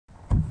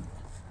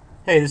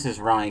Hey, this is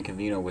Ryan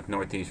Cavino with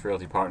Northeast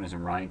Realty Partners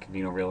and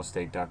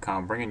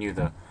RyanCavinoRealEstate.com, bringing you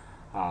the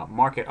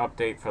market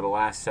update for the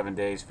last 7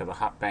 days for the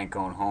hot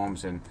bank-owned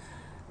homes. And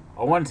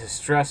I wanted to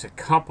stress a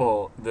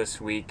couple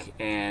this week,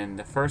 and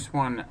the first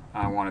one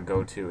I want to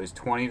go to is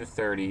 20 to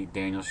 30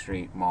 Daniel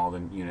Street,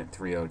 Malden, Unit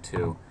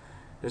 302.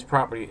 This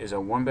property is a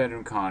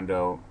one-bedroom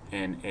condo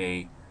in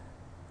a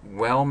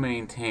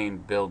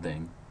well-maintained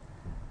building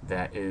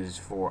that is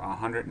for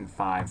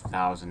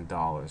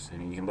 $105,000.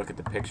 And you can look at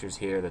the pictures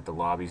here that the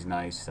lobby's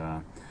nice.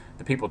 The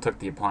people took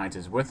the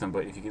appliances with them,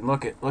 but if you can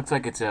look, it looks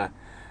like it's a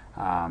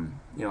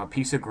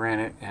piece of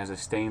granite. It has a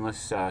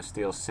stainless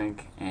steel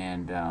sink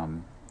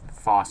and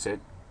faucet,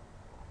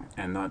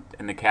 and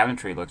the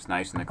cabinetry looks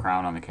nice, and the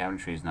crown on the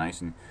cabinetry is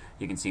nice, and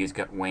you can see it's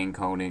got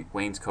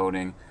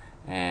wainscoting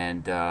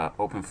and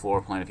open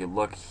floor plan. If you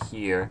look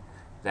here,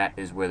 that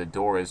is where the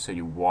door is. So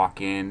you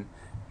walk in.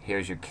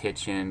 Here's your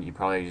kitchen. You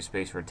probably have your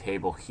space for a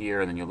table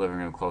here, and then your living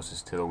room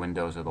closest to the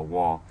windows or the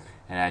wall.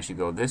 And as you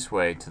go this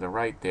way to the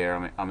right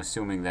there, I'm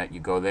assuming that you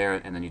go there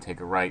and then you take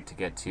a right to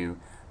get to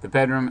the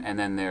bedroom, and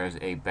then there's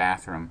a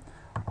bathroom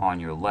on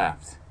your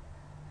left.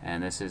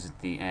 And this is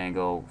the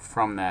angle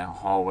from that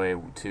hallway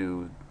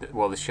to,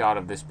 well, the shot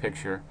of this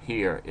picture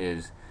here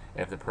is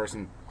if the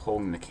person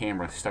holding the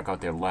camera stuck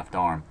out their left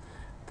arm,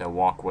 the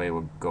walkway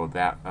would go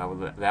that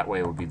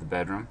way would be the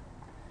bedroom.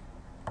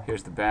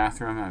 Here's the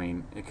bathroom. I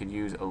mean, it could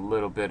use a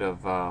little bit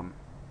of,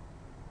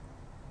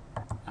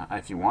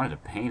 if you wanted to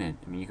paint it,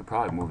 I mean, you could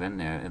probably move in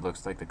there. It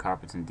looks like the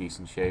carpet's in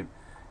decent shape.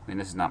 I mean,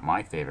 this is not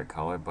my favorite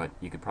color, but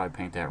you could probably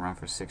paint that room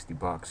for 60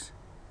 bucks.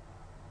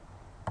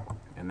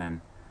 And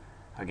then,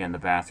 again, the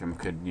bathroom,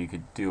 you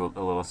could do a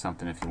little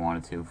something if you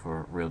wanted to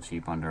for real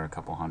cheap, under a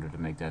couple hundred, to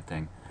make that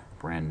thing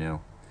brand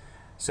new.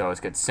 So it's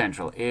got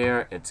central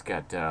air, it's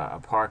got a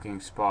parking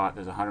spot,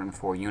 there's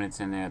 104 units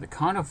in there. The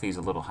condo fee is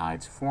a little high,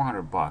 it's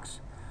 400 bucks.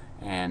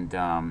 And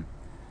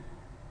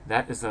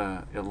that is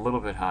a little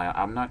bit high.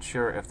 I'm not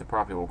sure if the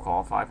property will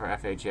qualify for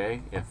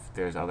FHA if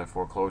there's other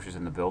foreclosures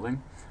in the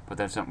building, but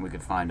that's something we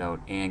could find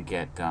out and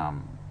get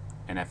an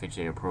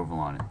FHA approval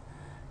on it.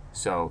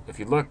 So if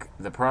you look,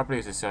 the property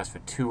is assessed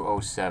for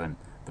 $207.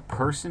 The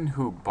person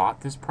who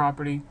bought this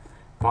property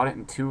bought it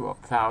in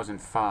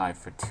 2005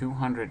 for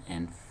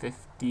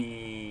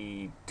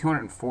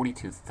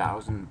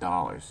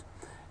 $242,000.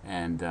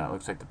 And it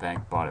looks like the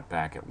bank bought it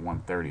back at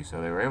 $130,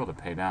 so they were able to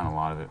pay down a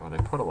lot of it, or they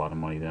put a lot of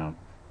money down,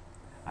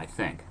 I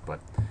think.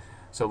 But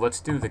so let's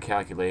do the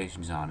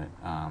calculations on it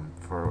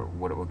for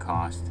what it would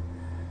cost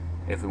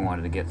if we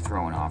wanted to get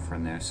throw an offer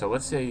in there. So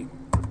let's say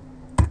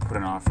put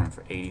an offer in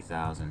for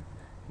 $80,000,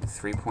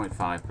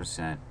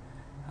 3.5%.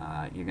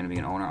 You're going to be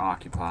an owner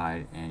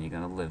occupied, and you're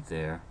going to live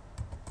there,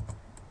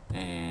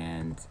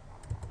 and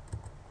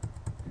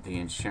the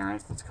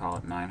insurance, let's call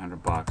it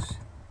 900 bucks.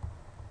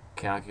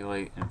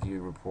 Calculate and view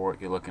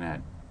report, you're looking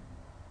at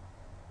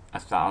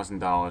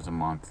 $1,000 a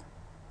month,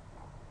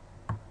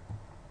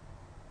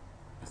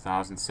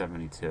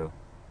 $1,072.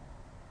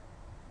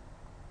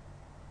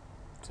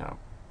 So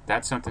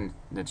that's something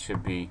that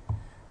should be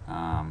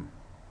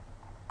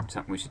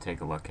something we should take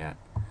a look at.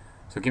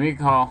 So give me a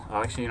call.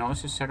 Oh, actually,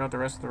 let's just check out the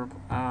rest of the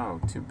report. Oh,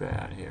 too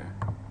bad here.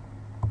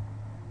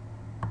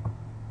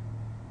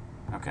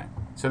 Okay,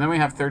 so then we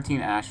have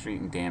 13 Ash Street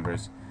in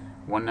Danvers,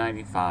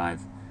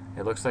 195.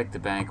 It looks like the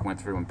bank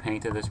went through and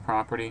painted this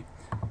property.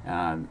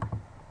 You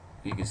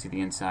can see the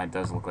inside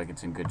does look like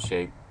it's in good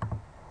shape.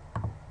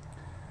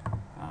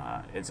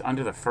 It's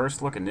under the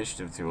first look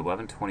initiative through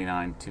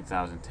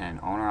 11/29/2010.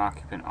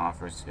 Owner-occupant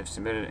offers, if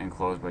submitted and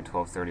closed by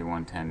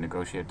 12/31/10,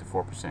 negotiate to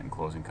 4% in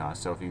closing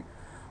costs. So if you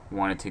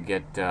wanted to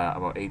get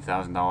about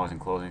 $8,000 in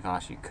closing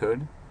costs, you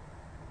could.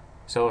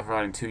 Seller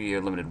providing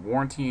 2-year limited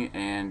warranty,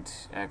 and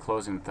at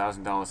closing,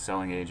 $1,000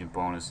 selling agent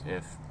bonus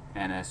if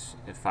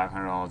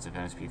 $500 if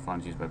NSP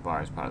funds used by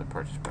buyers part of the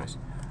purchase price.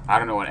 I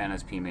don't know what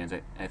NSP means.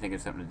 I think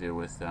it's something to do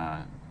with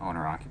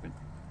owner occupant.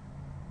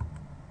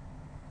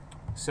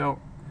 So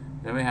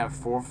then we have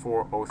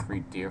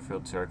 4403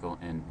 Deerfield Circle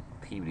in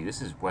Peabody.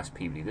 This is West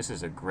Peabody. This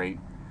is a great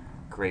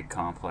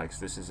complex.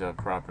 This is a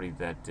property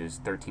that is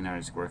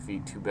 1,300 square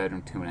feet,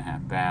 2-bedroom,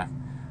 2.5 bath.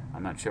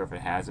 I'm not sure if it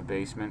has a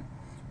basement.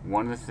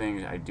 One of the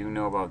things I do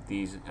know about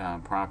these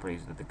properties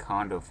is that the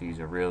condo fees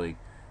are really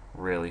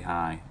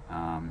high.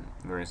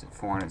 Where is it?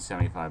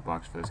 475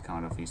 bucks for this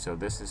condo fee. So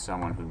this is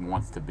someone who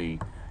wants to be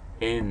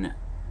in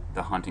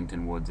the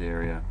Huntington Woods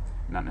area,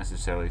 not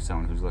necessarily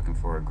someone who's looking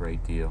for a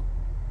great deal.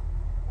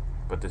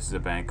 But this is a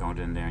bank owned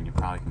in there, and you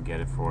probably can get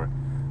it for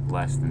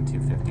less than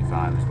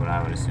 $255 is what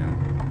I would assume.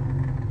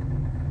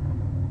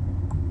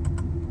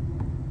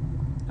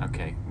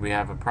 Okay, we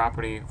have a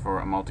property for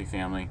a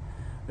multifamily.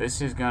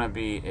 This is going to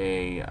be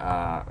a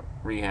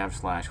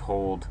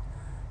rehab/hold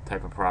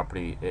type of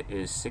property. It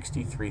is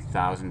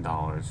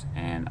 $63,000,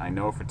 and I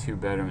know for 2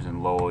 bedrooms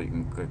in Lowell you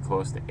can get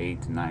close to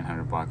 $800 to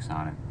 $900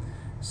 on it.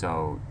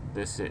 So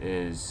this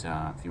is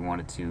if you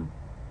wanted to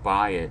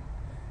buy it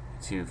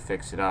to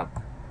fix it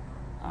up,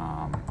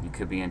 you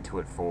could be into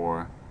it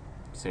for,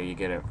 say you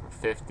get it for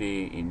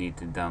 50, you need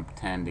to dump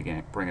 10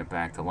 to bring it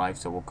back to life,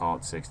 so we'll call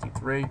it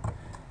 63.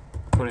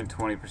 put in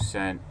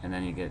 20%, and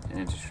then you get an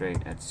interest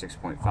rate at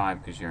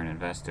 6.5 because you're an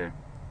investor,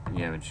 and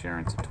you have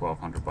insurance at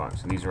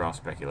 $1,200. And these are all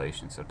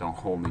speculations, so don't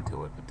hold me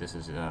to it, but this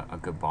is a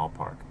good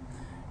ballpark.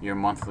 Your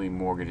monthly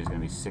mortgage is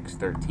going to be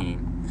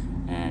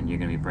 $613, and you're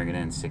going to be bringing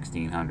in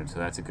 $1,600, so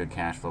that's a good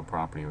cash flow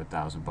property with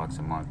 $1,000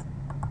 a month.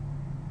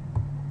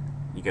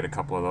 You get a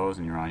couple of those,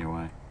 and you're on your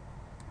way.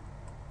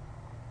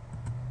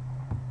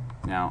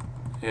 Now,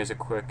 here's a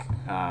quick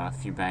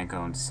few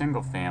bank-owned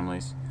single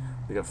families.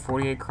 We got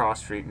 48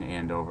 Cross Street in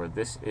Andover.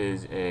 This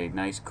is a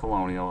nice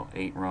colonial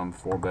 8-room,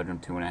 4-bedroom,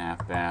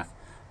 2.5 bath,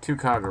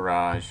 2-car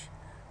garage.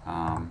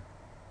 I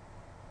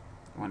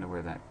wonder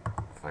where that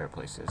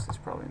fireplace is. It's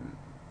probably in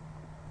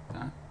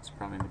the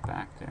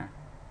back there.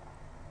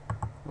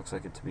 Looks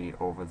like it to be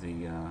over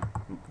the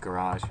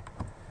garage.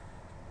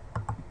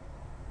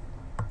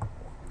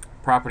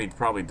 Property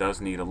probably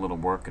does need a little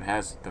work. It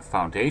has the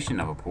foundation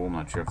of a pool. I'm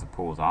not sure if the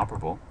pool is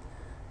operable.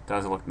 It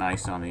does look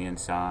nice on the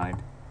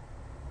inside.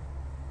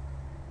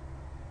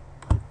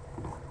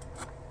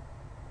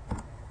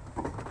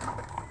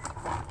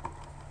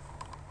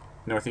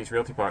 Northeast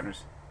Realty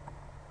Partners.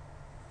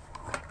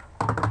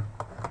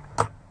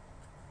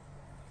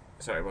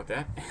 Sorry about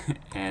that.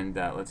 And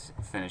let's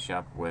finish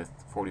up with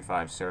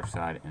 45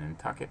 Surfside in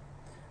Nantucket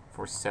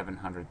for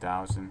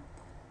 $700,000.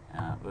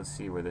 Let's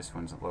see where this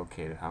one's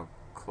located, how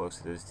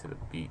close it is to the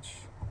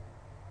beach.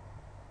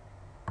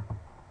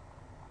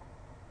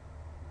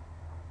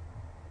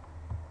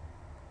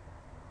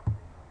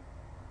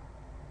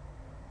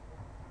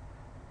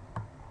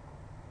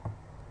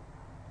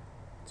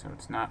 So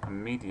it's not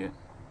immediate.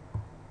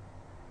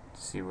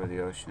 To see where the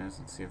ocean is.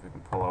 Let's see if we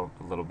can pull out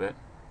a little bit.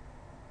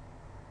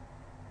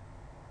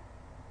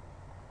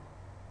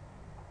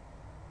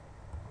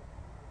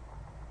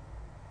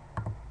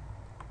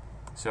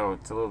 So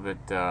it's a little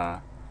bit,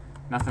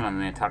 nothing on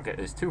the Nantucket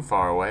is too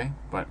far away,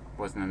 but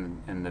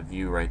wasn't in the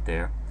view right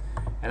there.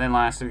 And then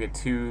lastly, we get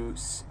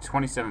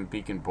 27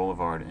 Beacon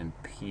Boulevard in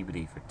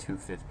Peabody for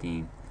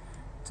 $215.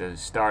 It's a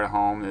starter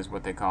home is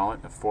what they call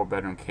it, a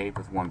 4-bedroom cape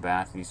with 1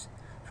 bath. These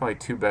probably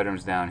 2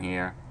 bedrooms down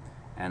here,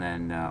 and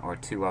then or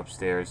 2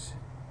 upstairs,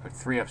 or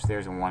 3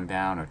 upstairs and 1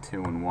 down, or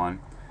 2 and 1.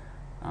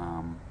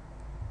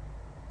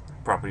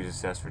 Property is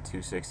assessed for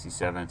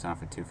 $267. It's on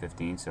for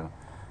 $215, so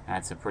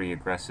that's a pretty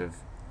aggressive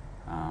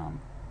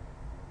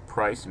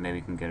price. Maybe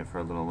you can get it for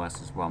a little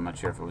less as well. I'm not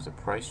sure if it was a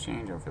price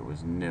change or if it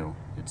was new.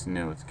 It's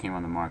new. It came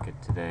on the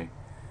market today,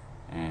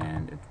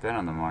 and it's been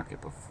on the market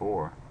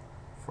before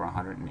for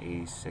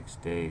 186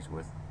 days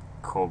with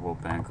Coldwell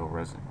Banker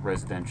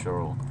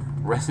residential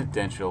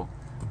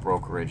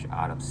brokerage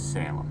out of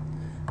Salem.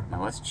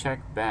 Now let's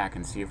check back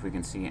and see if we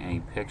can see any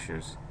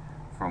pictures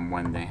from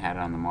when they had it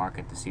on the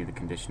market to see the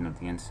condition of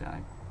the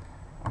inside.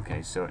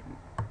 Okay, so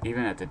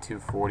even at the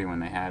 $240 when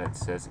they had it, it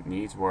says it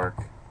needs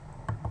work.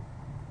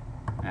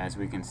 As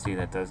we can see,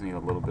 that does need a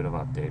little bit of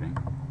updating.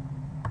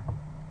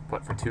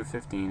 But for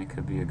 $215, it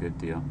could be a good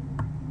deal.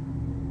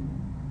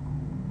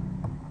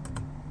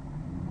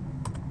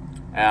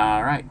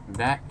 Alright,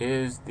 that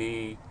is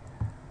the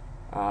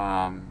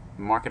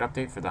market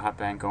update for the hot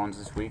bank owns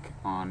this week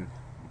on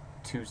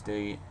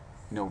Tuesday,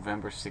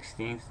 November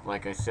 16th.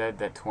 Like I said,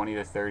 that 20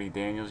 to 30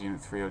 Daniels, Unit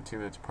 302,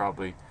 that's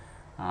probably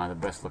the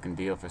best looking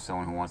deal for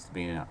someone who wants to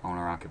be in an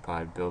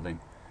owner-occupied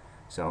building.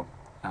 So,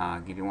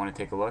 if you want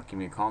to take a look, give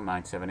me a call,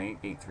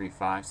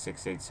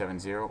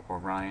 978-835-6870, or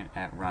Ryan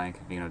at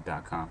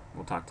ryancovino.com.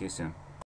 We'll talk to you soon.